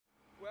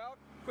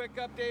Quick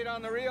update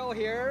on the reel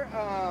here.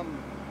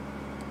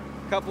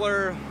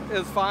 Coupler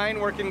is fine,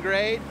 working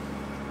great.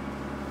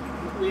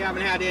 We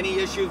haven't had any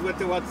issues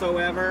with it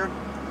whatsoever.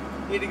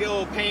 Need to get a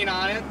little paint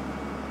on it.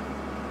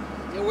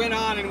 It went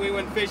on and we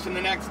went fishing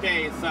the next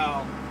day,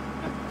 so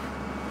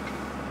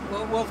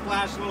we'll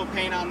splash a little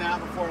paint on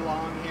that before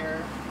long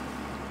here.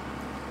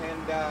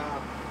 And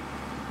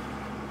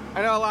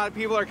I know a lot of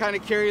people are kind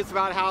of curious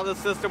about how the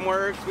system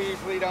works. We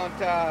usually don't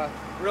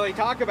really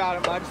talk about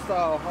it much,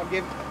 so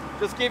I'll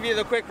just give you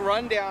the quick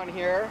rundown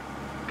here.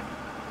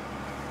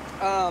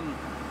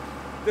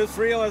 This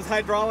reel is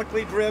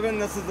hydraulically driven.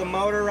 This is the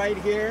motor right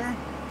here.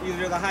 These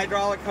are the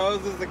hydraulic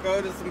hoses that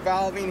go to some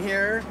valving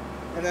here.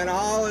 And then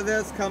all of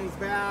this comes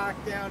back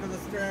down to the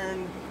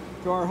stern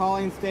to our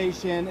hauling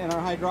station and our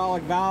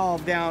hydraulic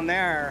valve down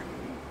there.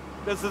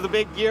 This is a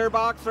big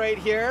gearbox right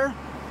here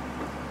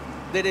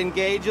that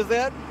engages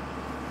it.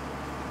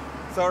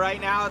 So right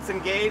now it's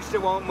engaged,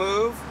 it won't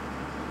move.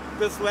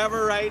 This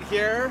lever right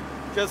here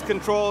just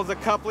controls the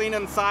coupling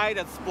inside,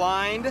 it's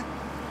splined.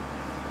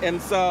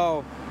 And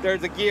so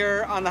there's a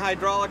gear on the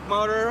hydraulic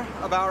motor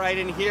about right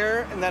in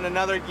here, and then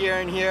another gear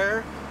in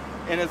here.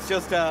 And it's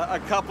just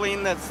a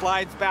coupling that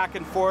slides back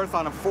and forth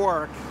on a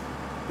fork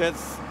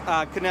that's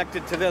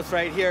connected to this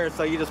right here.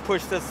 So you just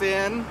push this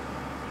in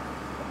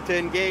to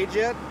engage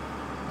it.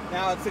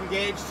 Now it's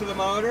engaged to the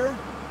motor,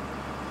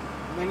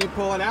 and then you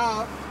pull it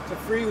out to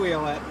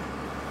freewheel it.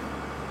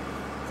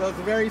 So it's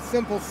a very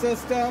simple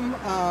system.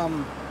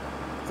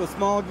 It's a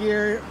small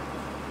gear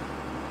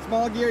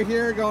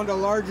here going to a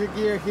larger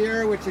gear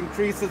here, which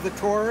increases the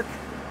torque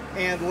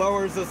and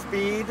lowers the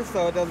speed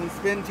so it doesn't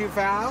spin too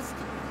fast.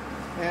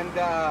 And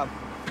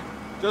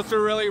just a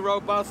really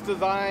robust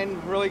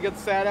design, really good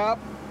setup.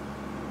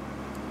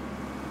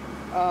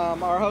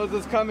 Our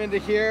hoses come into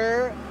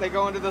here, they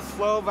go into the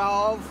slow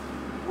valve,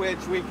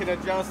 which we can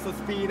adjust the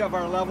speed of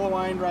our level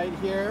wind right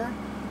here.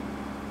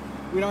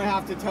 We don't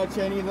have to touch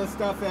any of this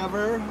stuff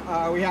ever.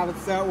 We have it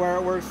set where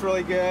it works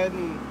really good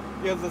and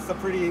gives us a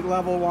pretty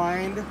level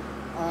wind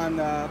on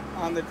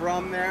the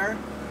drum there.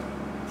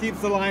 Keeps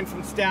the line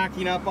from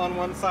stacking up on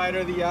one side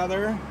or the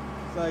other.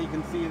 So you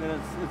can see that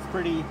it's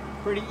pretty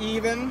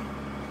even,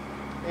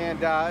 and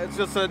it's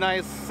just a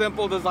nice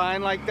simple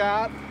design like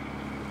that.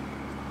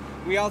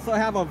 We also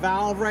have a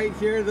valve right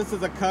here. This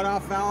is a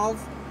cutoff valve.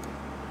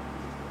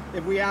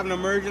 If we have an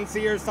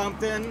emergency or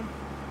something,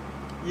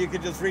 you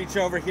could just reach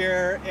over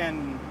here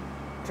and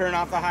turn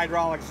off the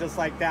hydraulics just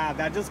like that.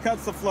 That just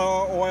cuts the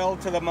flow of oil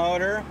to the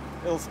motor.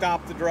 It'll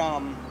stop the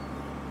drum.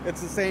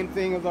 It's the same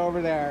thing as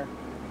over there.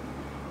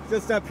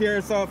 Just up here,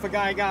 so if a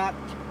guy got,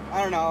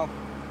 I don't know,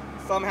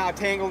 somehow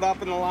tangled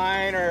up in the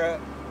line or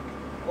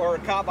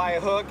caught by a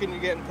hook and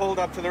you're getting pulled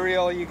up to the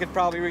reel, you could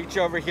probably reach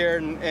over here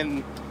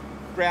and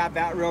grab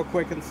that real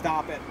quick and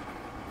stop it.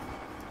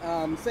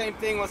 Same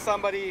thing with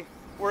somebody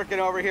working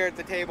over here at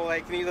the table.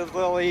 They can either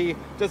literally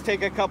just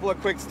take a couple of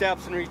quick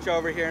steps and reach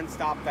over here and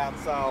stop that.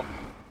 So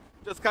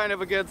just kind of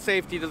a good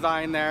safety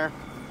design there.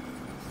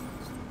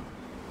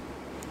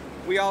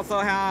 We also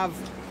have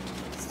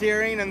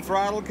steering and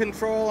throttle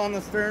control on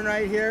the stern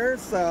right here,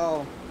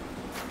 so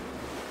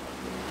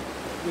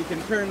we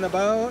can turn the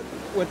boat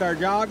with our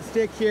jog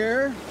stick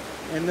here,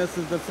 and this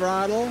is the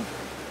throttle.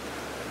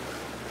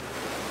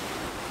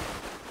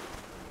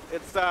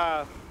 It's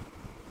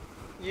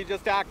you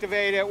just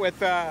activate it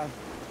with a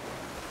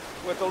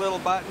little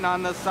button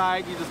on this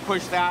side. You just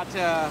push that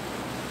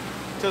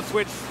to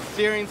switch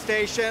steering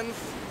stations.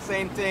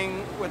 Same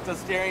thing with the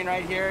steering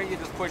right here. You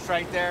just push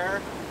right there,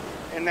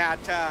 and that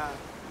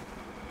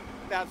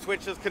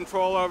switches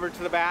control over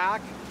to the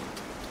back.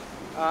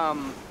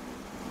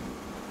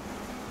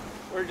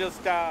 We're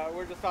just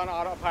on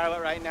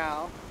autopilot right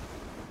now.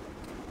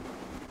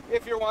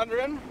 If you're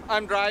wondering,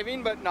 I'm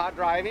driving but not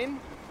driving.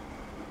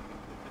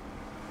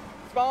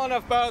 Small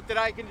enough boat that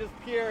I can just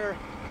peer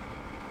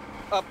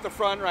up the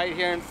front right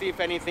here and see if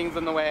anything's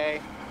in the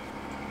way.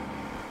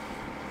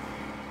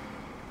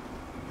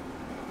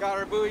 Got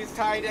our buoys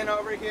tied in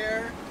over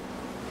here.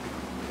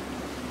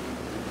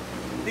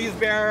 These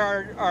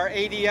bear our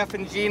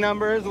ADF&G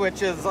numbers,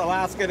 which is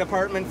Alaska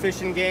Department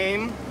Fish and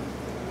Game.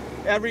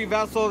 Every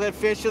vessel that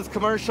fishes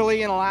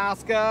commercially in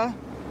Alaska,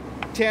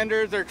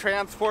 tenders or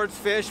transports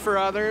fish for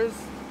others,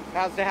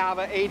 has to have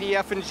an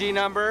ADF&G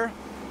number.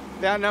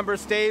 That number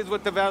stays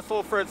with the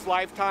vessel for its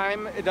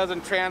lifetime. It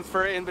doesn't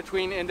transfer in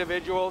between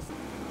individuals.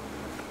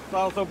 It's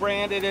also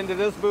branded into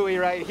this buoy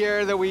right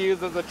here that we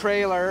use as a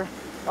trailer.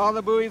 All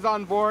the buoys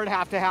on board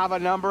have to have a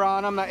number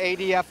on them, the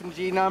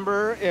ADF&G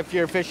number, if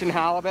you're fishing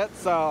halibut.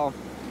 So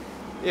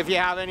if you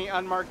have any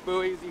unmarked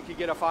buoys, you could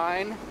get a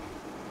fine.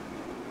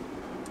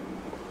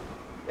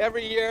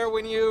 Every year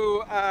when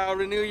you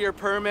renew your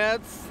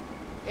permits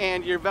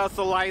and your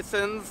vessel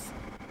license,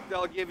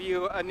 they'll give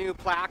you a new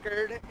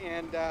placard,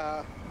 and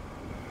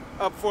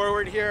up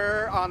forward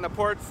here on the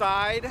port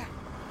side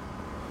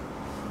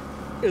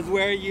is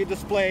where you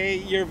display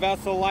your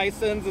vessel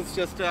license. It's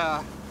just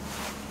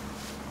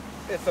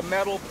it's a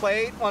metal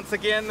plate. Once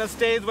again, this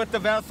stays with the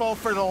vessel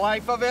for the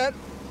life of it.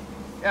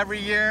 Every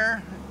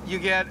year You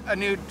get a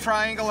new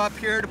triangle up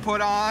here to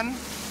put on.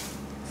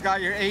 It's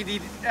got your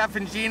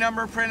ADF&G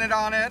number printed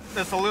on it.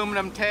 This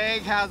aluminum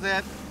tag has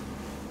it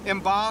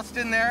embossed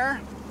in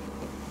there,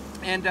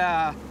 and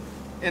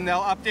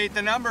they'll update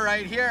the number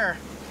right here.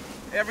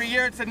 Every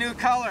year it's a new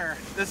color.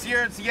 This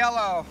year it's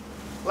yellow.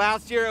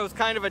 Last year it was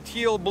kind of a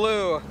teal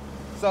blue.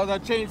 So they'll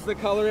change the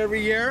color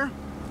every year.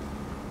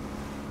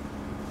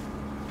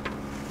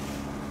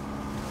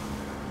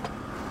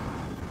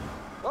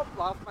 Oh,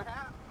 lost my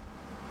hat.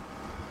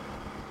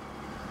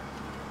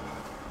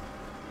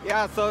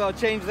 Yeah, so they'll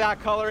change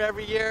that color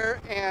every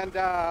year, and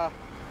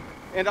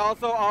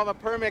also all the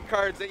permit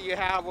cards that you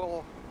have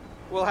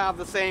will have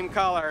the same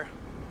color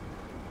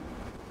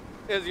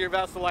as your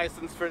vessel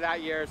license for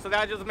that year. So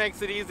that just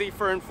makes it easy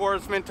for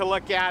enforcement to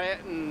look at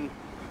it and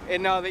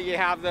know that you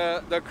have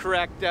the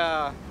correct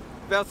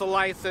vessel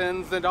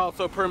license and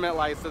also permit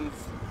license.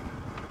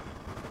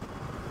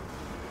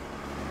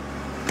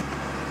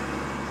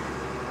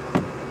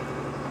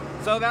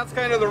 So that's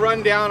kind of the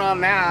rundown on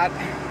that.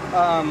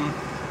 A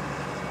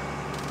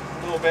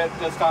little bit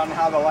just on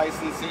how the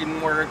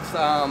licensing works.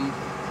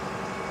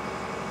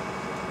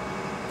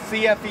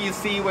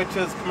 CFEC, which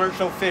is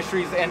Commercial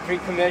Fisheries Entry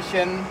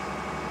Commission,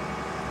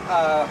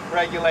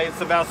 regulates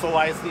the vessel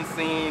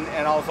licensing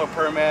and also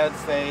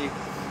permits. They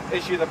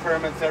issue the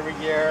permits every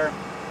year.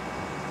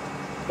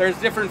 There's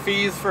different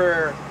fees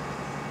for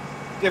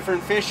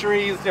different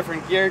fisheries,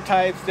 different gear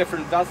types,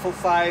 different vessel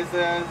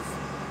sizes.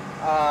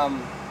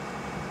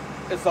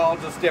 It's all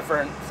just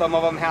different. Some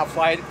of them have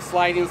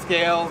sliding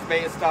scales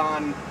based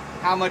on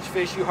how much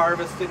fish you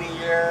harvest in a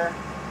year.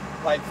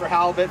 Like for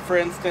halibut, for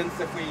instance,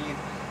 if we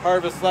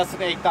harvest less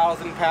than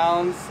 8,000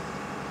 pounds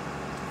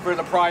for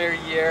the prior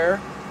year,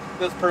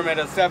 this permit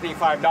is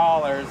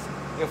 $75.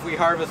 If we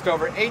harvest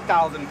over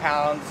 8,000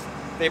 pounds,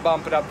 they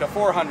bump it up to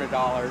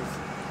 $400.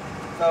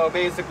 So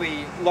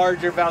basically,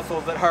 larger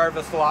vessels that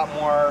harvest a lot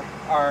more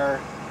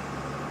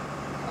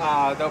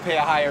they'll pay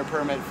a higher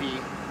permit fee.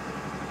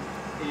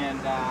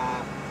 And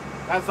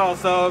that's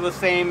also the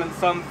same in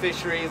some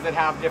fisheries that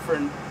have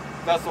different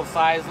vessel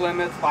size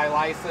limits by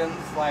license.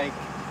 Like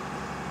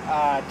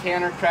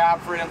Tanner crab,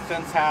 for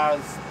instance,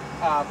 has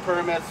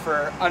permits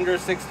for under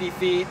 60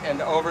 feet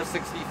and over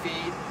 60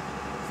 feet.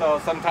 So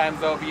sometimes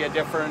there'll be a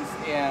difference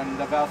in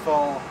the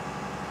vessel,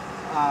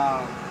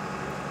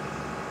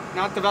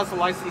 not the vessel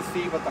license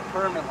fee, but the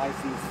permit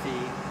license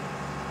fee.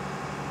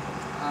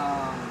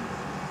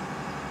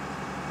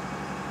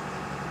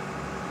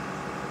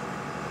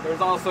 There's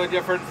also a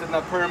difference in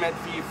the permit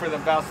fee for the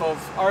vessels.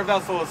 Our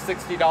vessel is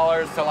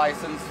 $60 to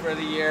license for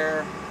the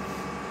year.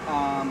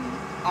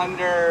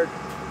 Under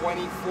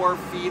 24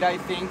 feet, I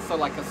think, so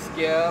like a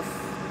skiff.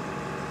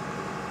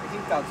 I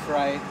think that's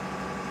right.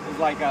 It's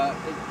like I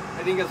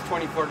think it's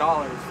 $24 for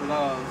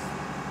those.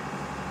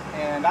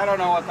 And I don't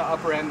know what the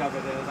upper end of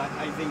it is.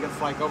 I think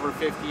it's like over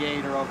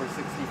 58 or over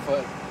 60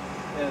 foot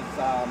is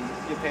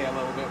you pay a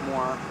little bit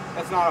more.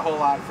 It's not a whole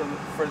lot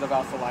for the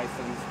vessel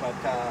license, but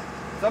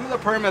some of the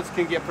permits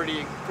can get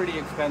pretty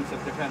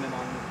expensive depending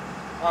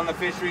on the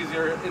fisheries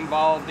you're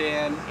involved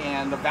in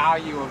and the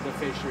value of the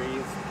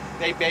fisheries.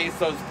 They base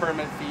those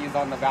permit fees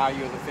on the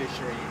value of the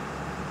fishery.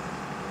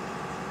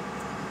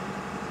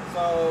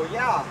 So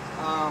yeah,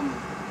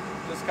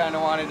 just kind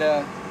of wanted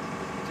to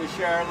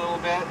share a little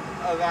bit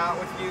of that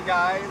with you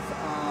guys.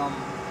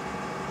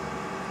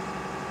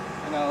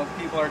 I know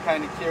people are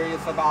kind of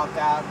curious about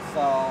that,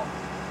 so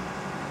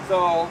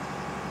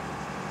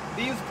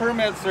these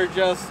permits are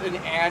just an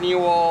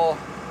annual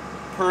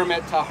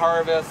permit to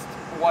harvest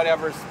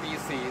whatever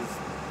species.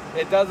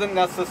 It doesn't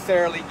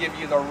necessarily give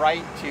you the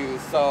right to.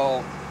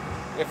 So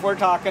if we're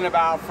talking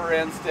about, for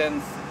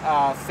instance,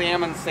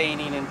 salmon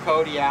seining in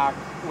Kodiak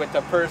with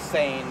the purse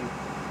seine,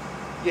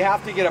 you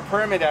have to get a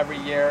permit every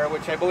year,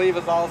 which I believe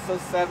is also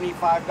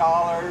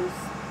 $75.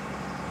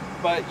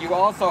 But you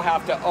also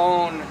have to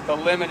own the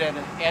limited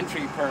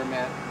entry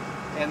permit,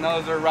 and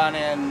those are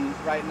running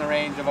right in the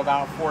range of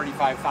about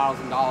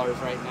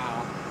 $45,000 right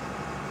now.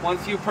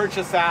 Once you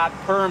purchase that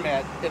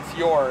permit, it's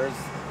yours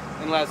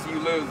unless you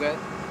lose it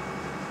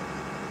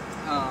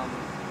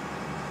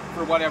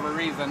for whatever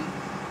reason,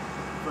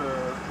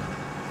 for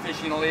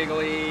fishing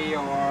illegally,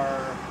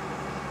 or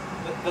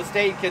the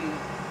state can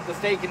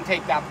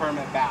take that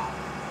permit back,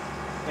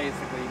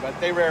 basically, but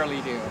they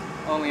rarely do,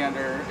 only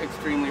under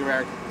extremely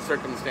rare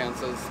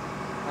circumstances.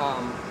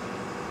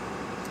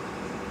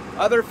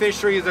 Other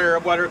fisheries are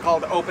what are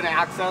called open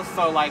access,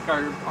 so like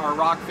our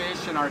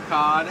rockfish and our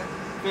cod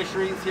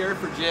fisheries here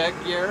for jig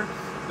gear,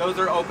 those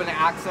are open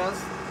access.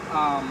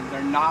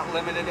 They're not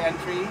limited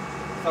entry,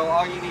 so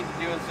all you need to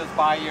do is just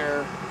buy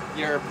your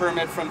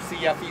permit from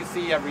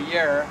CFEC every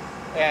year,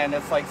 and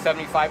it's like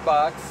 75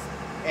 bucks,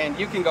 and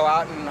you can go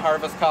out and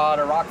harvest cod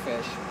or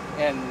rockfish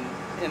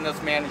in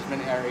this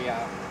management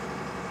area.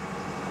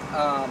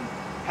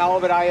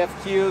 Halibut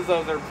IFQs,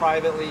 those are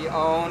privately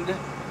owned,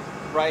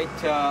 right,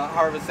 to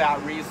harvest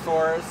that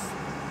resource.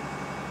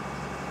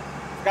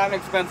 It's gotten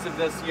expensive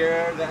this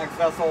year. The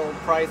ex-vessel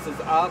price is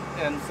up,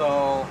 and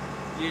so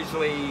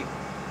usually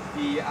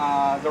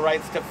the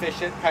rights to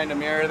fish it kind of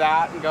mirror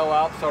that and go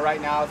up. So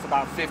right now it's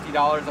about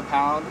 $50 a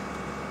pound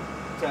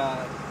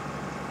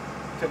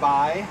to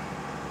buy.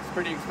 It's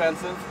pretty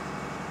expensive.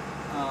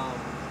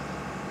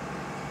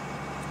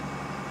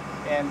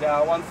 And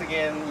once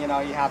again, you know,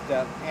 you have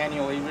to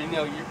annually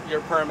renew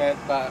your permit,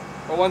 but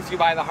once you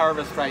buy the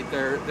harvest right,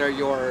 they're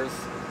yours,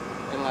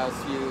 unless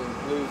you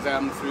lose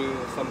them through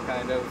some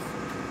kind of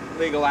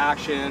legal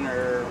action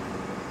or,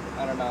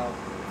 I don't know,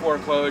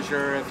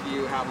 foreclosure if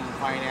you have them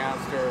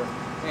financed or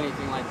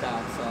anything like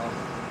that.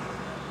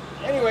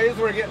 So anyways,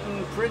 we're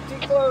getting pretty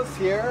close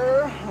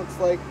here. Looks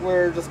like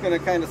we're just going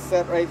to kind of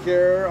set right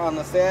here on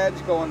this edge,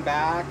 going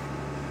back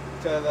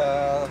to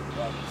the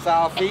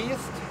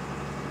southeast.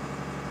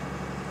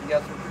 I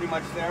guess we're pretty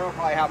much there. We'll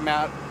probably have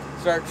Matt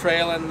start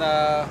trailing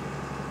the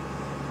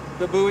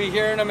buoy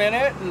here in a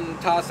minute and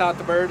toss out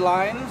the bird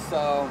line.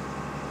 So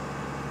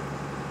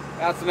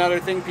that's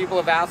another thing people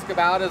have asked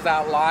about, is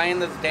that line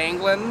that's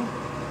dangling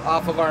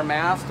off of our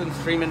mast and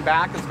streaming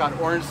back. It's got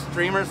orange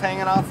streamers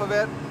hanging off of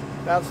it.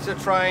 That's to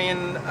try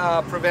and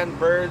prevent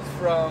birds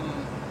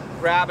from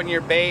grabbing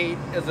your bait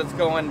as it's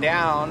going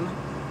down,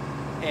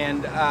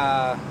 and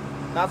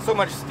not so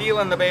much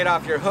stealing the bait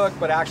off your hook,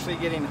 but actually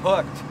getting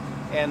hooked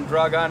and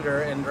drug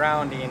under and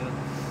drowning.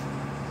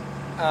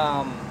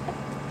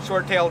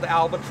 Short-tailed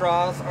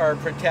albatross are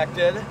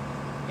protected,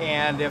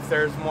 and if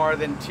there's more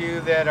than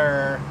 2 that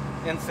are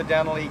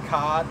incidentally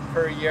caught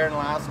per year in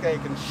Alaska, you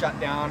can shut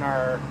down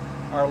our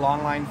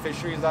longline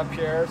fisheries up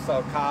here.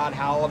 So cod,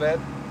 halibut,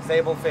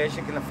 sablefish,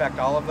 it can affect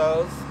all of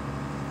those.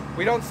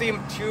 We don't see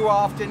them too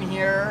often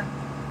here.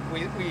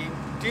 We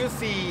do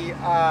see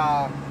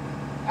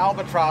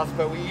albatross,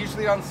 but we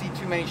usually don't see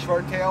too many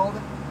short-tailed.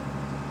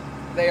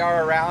 They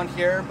are around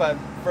here, but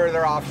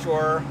further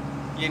offshore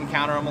you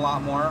encounter them a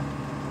lot more.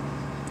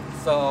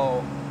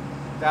 So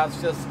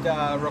that's just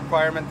a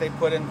requirement they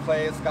put in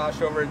place,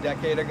 gosh, over a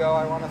decade ago,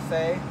 I want to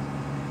say.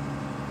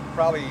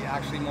 Probably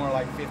actually more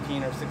like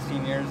 15 or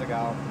 16 years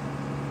ago.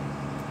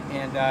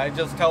 And it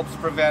just helps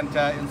prevent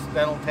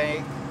incidental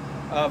take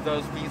of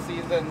those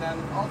species, and then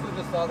also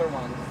just other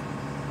ones.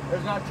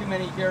 There's not too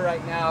many here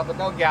right now, but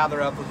they'll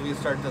gather up as we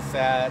start to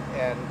set,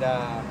 and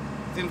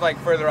it seems like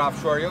further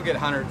offshore you'll get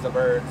hundreds of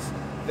birds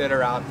that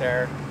are out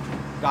there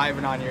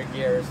diving on your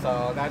gear,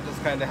 so that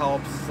just kind of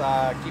helps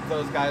keep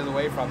those guys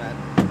away from it.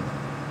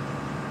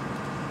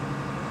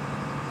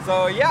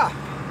 So yeah,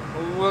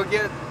 we'll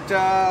get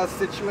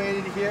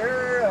situated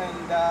here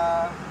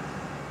and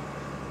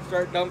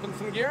start dumping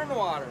some gear in the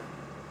water.